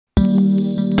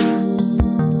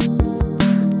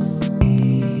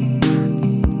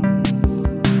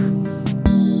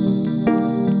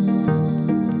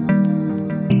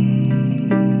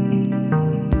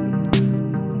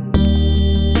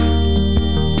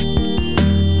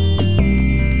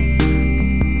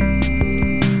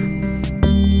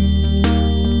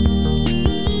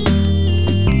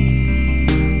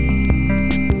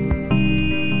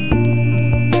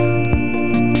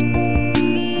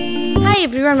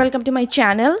and welcome to my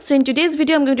channel. So in today's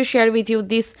video I'm going to share with you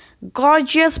this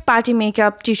gorgeous party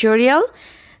makeup tutorial.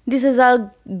 This is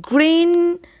a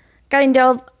green kind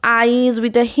of eyes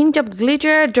with a hint of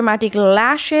glitter, dramatic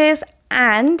lashes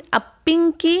and a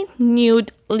pinky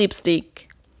nude lipstick.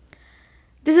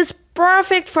 This is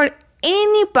perfect for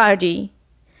any party.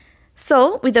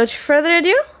 So without further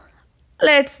ado,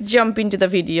 let's jump into the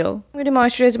video. I'm going to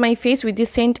moisturize my face with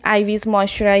this St.ives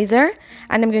moisturizer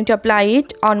and I'm going to apply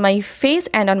it on my face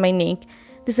and on my neck.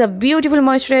 This is a beautiful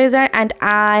moisturizer and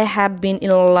I have been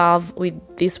in love with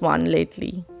this one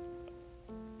lately.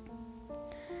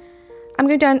 I'm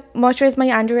going to moisturize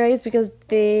my under eyes because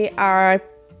they are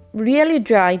really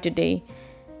dry today.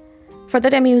 For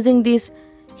that I'm using this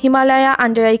Himalaya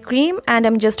under eye cream and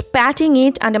I'm just patting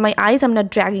it under my eyes. I'm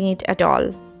not dragging it at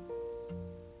all.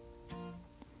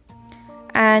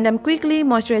 And I'm quickly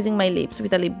moisturizing my lips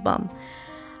with a lip balm.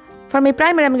 For my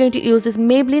primer, I'm going to use this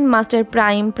Maybelline Master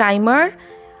Prime Primer,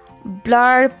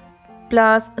 Blur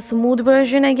Plus Smooth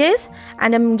version, I guess.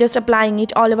 And I'm just applying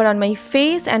it all over on my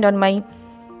face and on my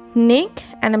neck.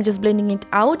 And I'm just blending it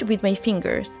out with my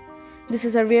fingers. This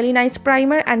is a really nice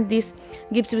primer and this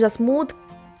gives you a smooth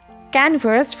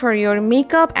canvas for your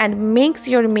makeup and makes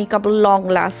your makeup long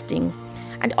lasting.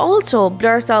 And also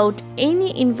blurs out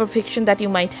any imperfection that you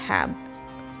might have.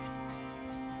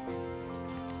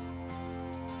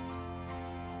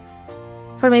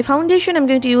 For my foundation, I'm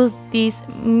going to use this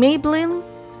Maybelline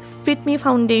Fit Me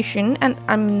foundation and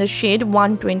I'm in the shade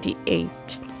 128.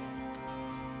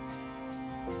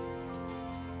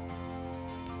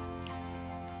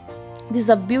 This is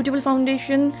a beautiful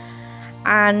foundation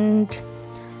and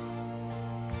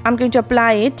I'm going to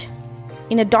apply it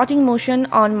in a dotting motion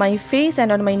on my face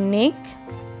and on my neck.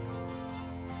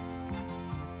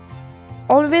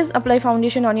 Always apply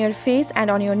foundation on your face and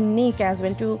on your neck as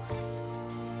well to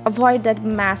avoid that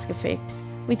mask effect.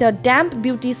 With a damp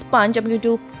beauty sponge, I'm going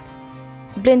to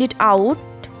blend it out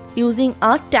using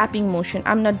a tapping motion.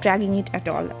 I'm not dragging it at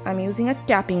all. I'm using a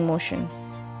tapping motion.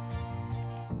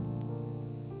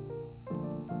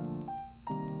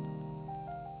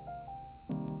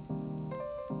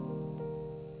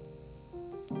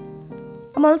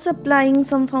 I'm also applying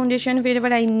some foundation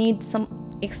wherever I need some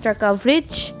extra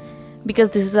coverage because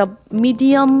this is a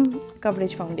medium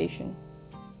coverage foundation.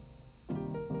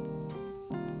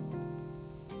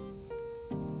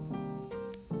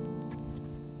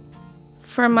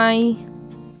 For my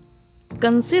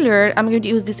concealer, I'm going to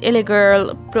use this LA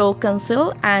Girl Pro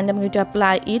Conceal and I'm going to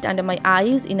apply it under my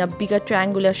eyes in a bigger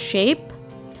triangular shape.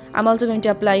 I'm also going to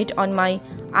apply it on my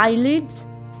eyelids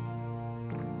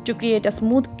to create a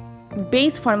smooth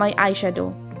base for my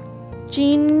eyeshadow.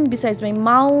 Chin, besides my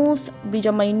mouth, bridge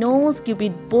of my nose,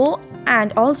 cupid bow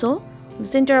and also the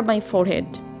center of my forehead.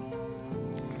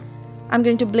 I'm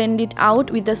going to blend it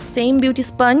out with the same beauty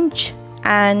sponge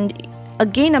and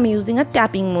again I'm using a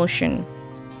tapping motion.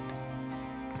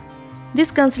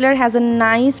 This concealer has a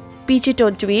nice peachy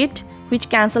tone to it which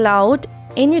cancel out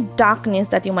any darkness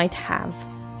that you might have.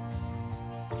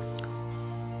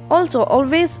 Also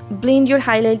always blend your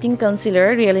highlighting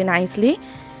concealer really nicely,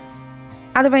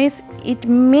 otherwise it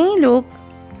may look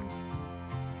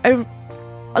a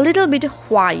little bit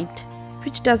white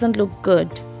which doesn't look good.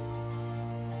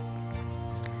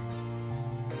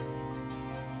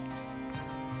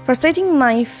 For setting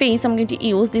my face, I'm going to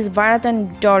use this Bharat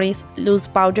and Dorris loose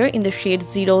powder in the shade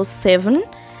 07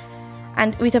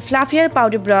 and with a fluffier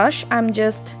powder brush, I'm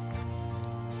just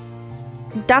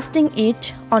dusting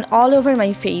it on all over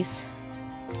my face.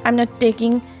 I'm not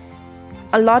taking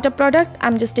a lot of product,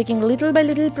 I'm just taking little by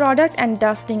little product and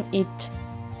dusting it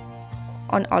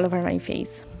on all over my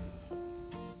face.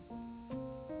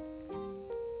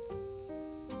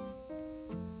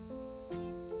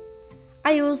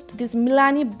 I used this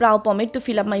Milani brow pomade to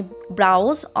fill up my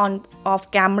brows on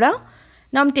off camera.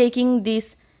 Now I'm taking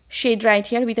this shade right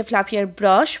here with a fluffier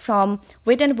brush from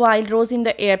Wet n Wild Rose in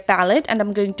the Air palette and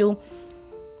I'm going to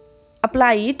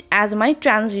apply it as my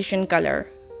transition color.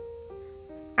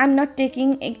 I'm not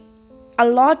taking a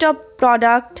lot of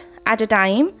product at a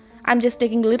time. I'm just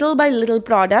taking little by little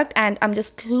product and I'm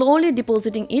just slowly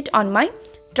depositing it on my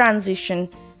transition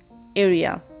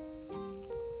area.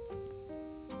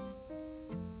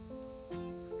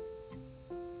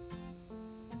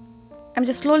 I'm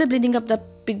just slowly blending up the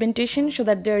pigmentation so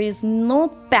that there is no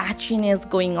patchiness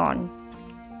going on.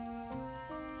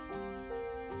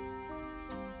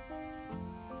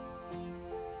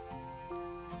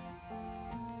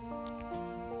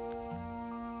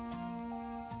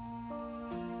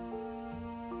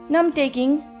 Now I'm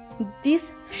taking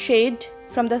this shade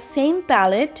from the same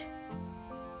palette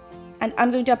and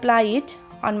I'm going to apply it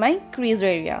on my crease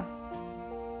area.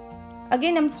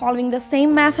 Again, I'm following the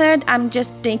same method. I'm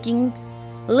just taking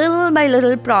little by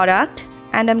little product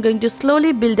and I'm going to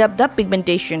slowly build up the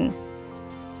pigmentation.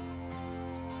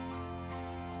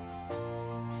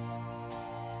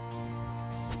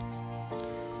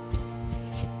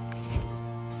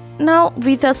 Now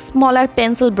with a smaller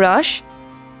pencil brush,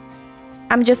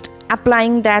 I'm just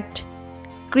applying that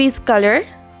crease color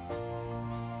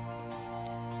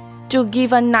to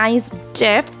give a nice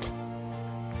depth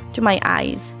to my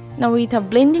eyes. Now with a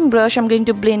blending brush, I'm going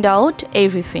to blend out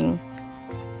everything,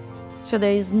 so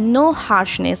there is no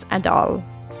harshness at all.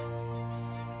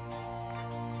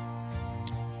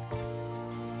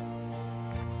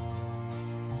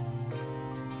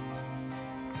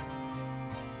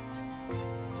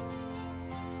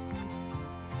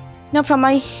 Now from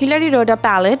my Hilary Rhoda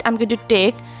palette, I'm going to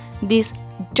take this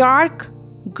dark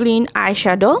green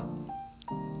eyeshadow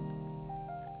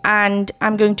and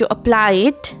I'm going to apply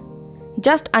it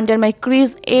just under my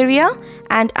crease area,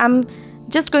 and I'm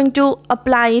just going to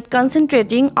apply it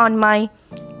concentrating on my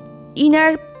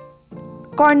inner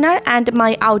corner and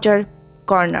my outer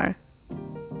corner.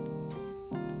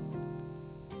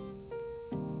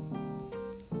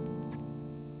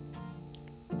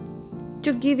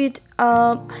 To give it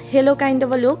a halo kind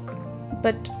of a look,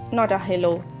 but not a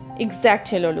halo, exact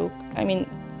halo look. I mean,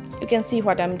 you can see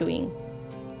what I'm doing.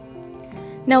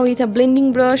 Now with a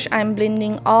blending brush, I'm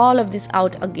blending all of this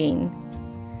out again.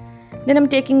 Then I'm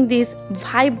taking this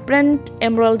vibrant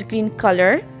emerald green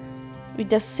color with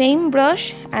the same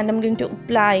brush and I'm going to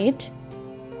apply it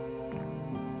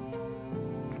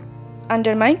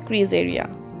under my crease area.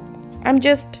 I'm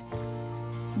just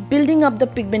building up the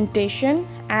pigmentation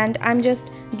and I'm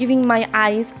just giving my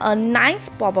eyes a nice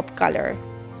pop-up color.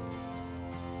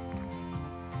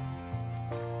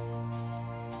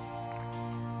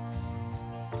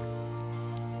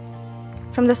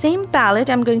 From the same palette,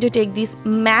 I'm going to take this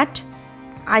matte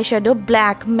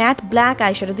eyeshadow, matte black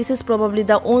eyeshadow. This is probably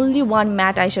the only one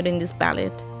matte eyeshadow in this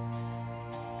palette.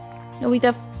 Now with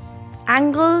a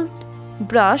angled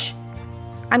brush,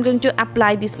 I'm going to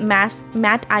apply this matte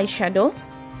eyeshadow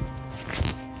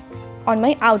on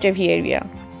my outer V area.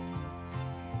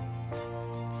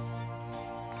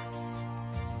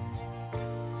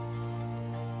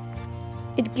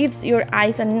 It gives your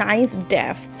eyes a nice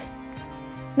depth.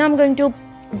 Now I'm going to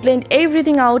blend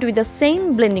everything out with the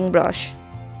same blending brush.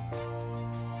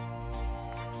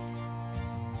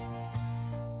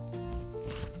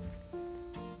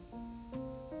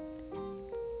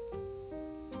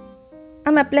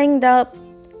 I'm applying the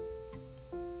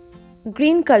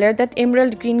green color, that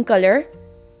emerald green color,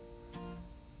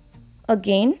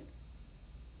 again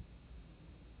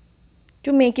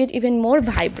to make it even more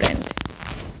vibrant.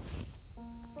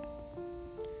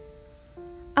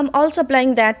 I'm also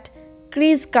applying that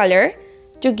crease color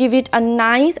to give it a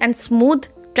nice and smooth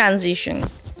transition.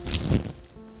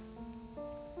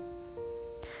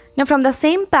 Now from the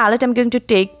same palette, I'm going to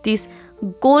take this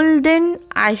golden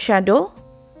eyeshadow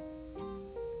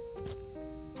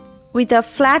with a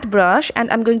flat brush and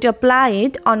I'm going to apply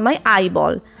it on my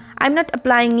eyeball. I'm not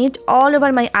applying it all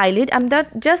over my eyelid, I'm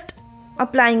just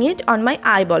applying it on my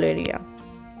eyeball area.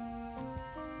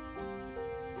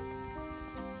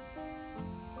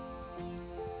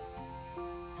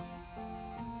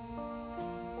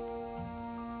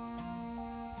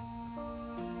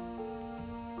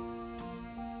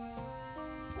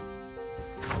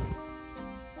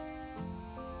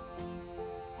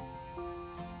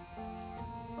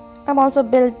 I'm also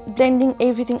blending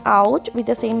everything out with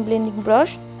the same blending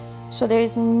brush, so there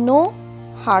is no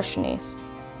harshness.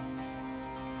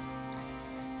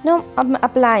 Now I'm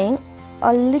applying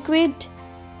a liquid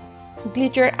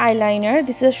glitter eyeliner.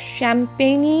 This is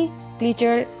champagne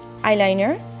glitter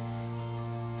eyeliner.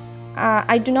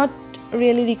 I do not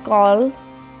really recall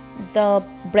the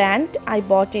brand. I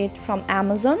bought it from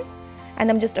Amazon and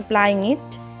I'm just applying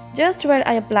it just where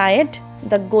I applied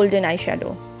the golden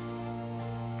eyeshadow.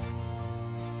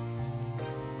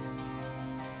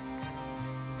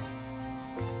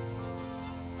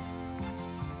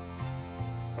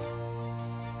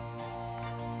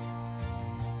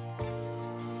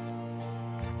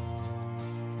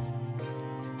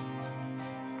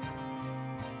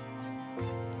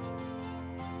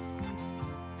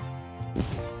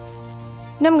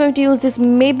 Now I'm going to use this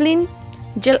Maybelline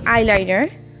Gel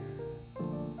Eyeliner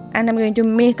and I'm going to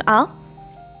make a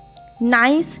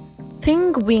nice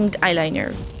thin winged eyeliner.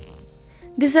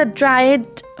 This is a dried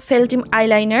Feltim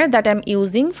eyeliner that I'm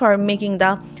using for making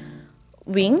the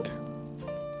wing.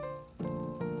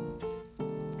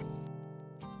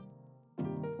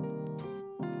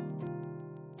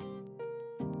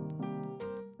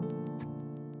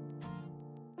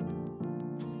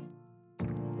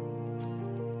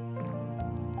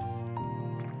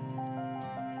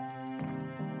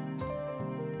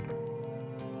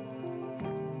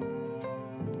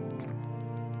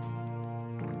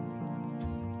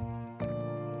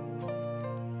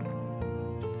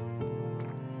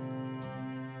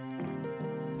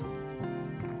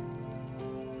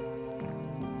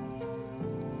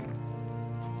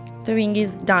 The wing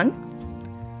is done.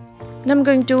 Now I'm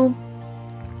going to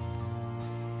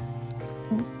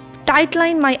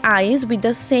tightline my eyes with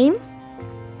the same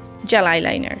gel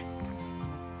eyeliner.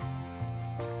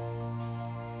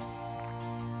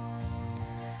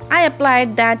 I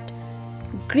applied that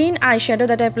green eyeshadow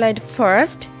that I applied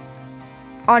first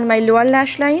on my lower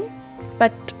lash line,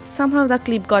 but somehow the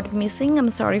clip got missing. I'm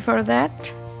sorry for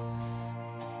that.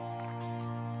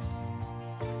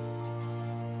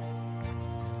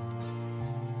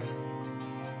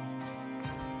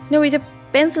 Now with a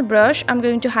pencil brush, I'm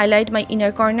going to highlight my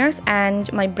inner corners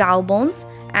and my brow bones,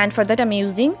 and for that I'm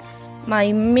using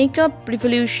my Makeup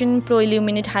Revolution Pro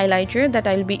Illuminate highlighter that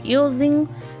I'll be using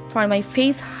for my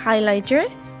face highlighter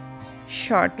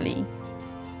shortly.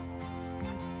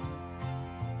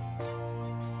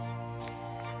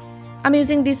 I'm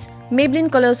using this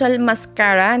Maybelline Colossal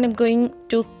mascara and I'm going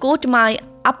to coat my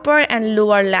upper and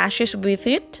lower lashes with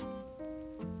it.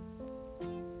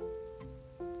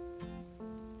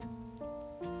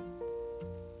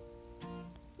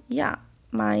 Yeah,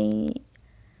 my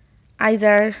eyes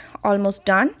are almost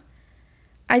done.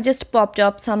 I just popped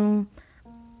up some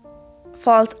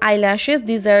false eyelashes.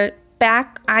 These are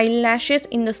PAC Eyelashes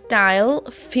in the style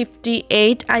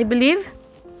 58, I believe.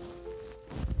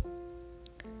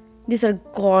 These are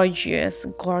gorgeous,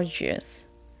 gorgeous.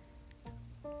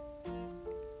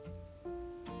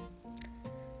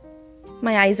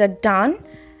 My eyes are done.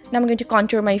 Now I'm going to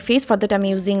contour my face. For that I'm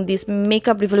using this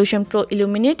Makeup Revolution Pro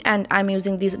Illuminate and I'm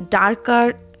using this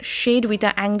darker shade with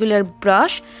an angular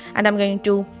brush, and I'm going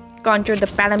to contour the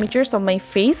parameters of my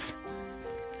face,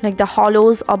 like the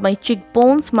hollows of my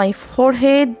cheekbones, my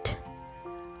forehead,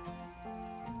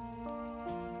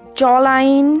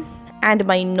 jawline, and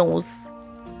my nose.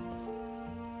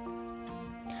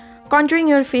 Contouring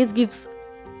your face gives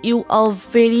you a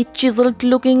very chiseled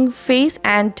looking face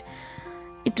and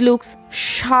it looks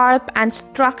sharp and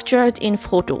structured in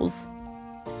photos.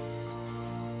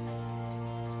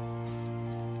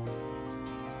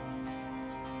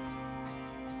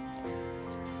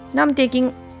 Now I'm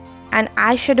taking an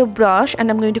eyeshadow brush and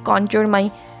I'm going to contour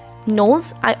my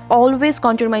nose. I always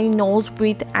contour my nose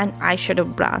with an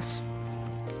eyeshadow brush.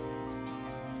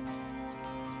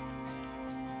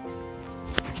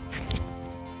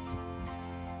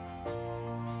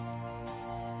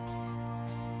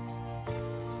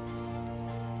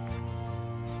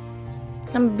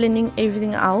 I'm blending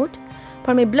everything out.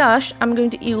 For my blush, I'm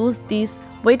going to use this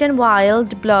Wet n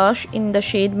Wild blush in the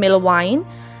shade Melow.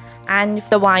 And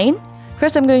the wine,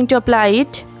 first I'm going to apply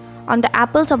it on the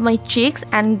apples of my cheeks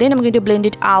and then I'm going to blend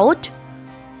it out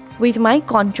with my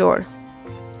contour.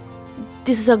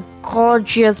 This is a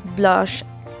gorgeous blush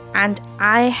and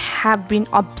I have been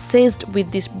obsessed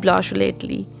with this blush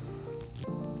lately.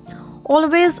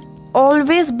 Always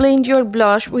blend your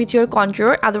blush with your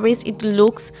contour, otherwise it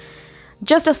looks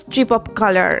just a strip of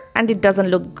color and it doesn't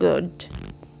look good.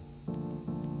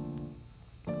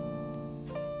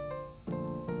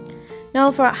 Now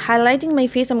for highlighting my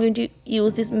face, I'm going to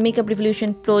use this Makeup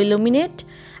Revolution Pro Illuminate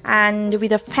and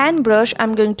with a fan brush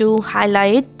I'm going to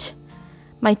highlight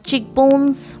my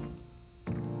cheekbones,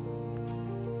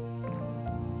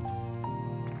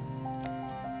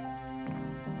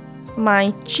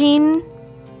 my chin,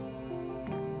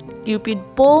 cupid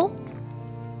bow,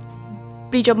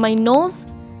 bridge of my nose,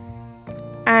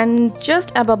 and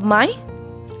just above my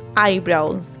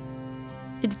eyebrows.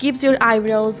 It gives your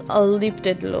eyebrows a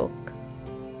lifted look.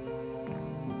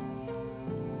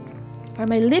 For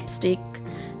my lipstick,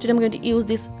 today I'm going to use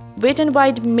this Wet n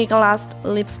Wild Make Last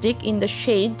lipstick in the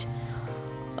shade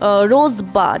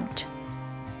Rosebud.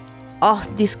 Oh,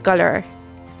 this color.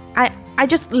 I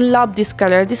just love this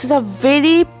color. This is a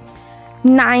very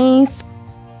nice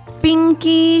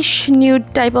pinkish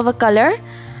nude type of a color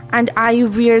and I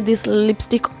wear this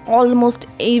lipstick almost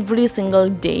every single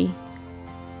day.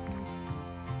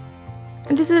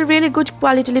 And this is a really good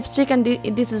quality lipstick and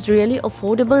this is really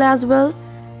affordable as well.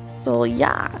 So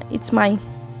yeah, it's my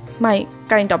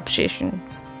current obsession.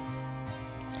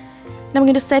 Now I'm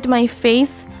going to set my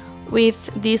face with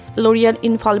this L'Oreal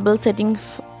Infallible Setting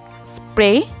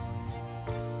Spray.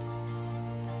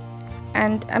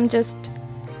 And I'm just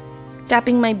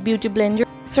tapping my beauty blender.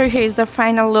 So here's the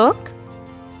final look.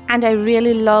 And I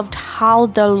really loved how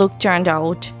the look turned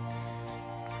out.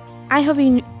 I hope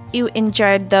you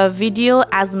enjoyed the video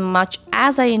as much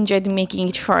as I enjoyed making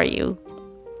it for you.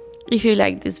 If you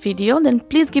like this video, then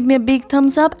please give me a big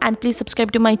thumbs up and please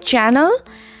subscribe to my channel.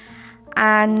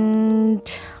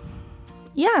 And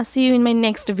yeah, see you in my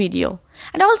next video.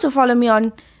 And also follow me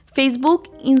on Facebook,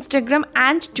 Instagram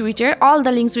and Twitter. All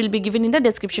the links will be given in the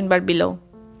description bar below.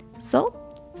 So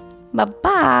Bye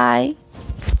bye.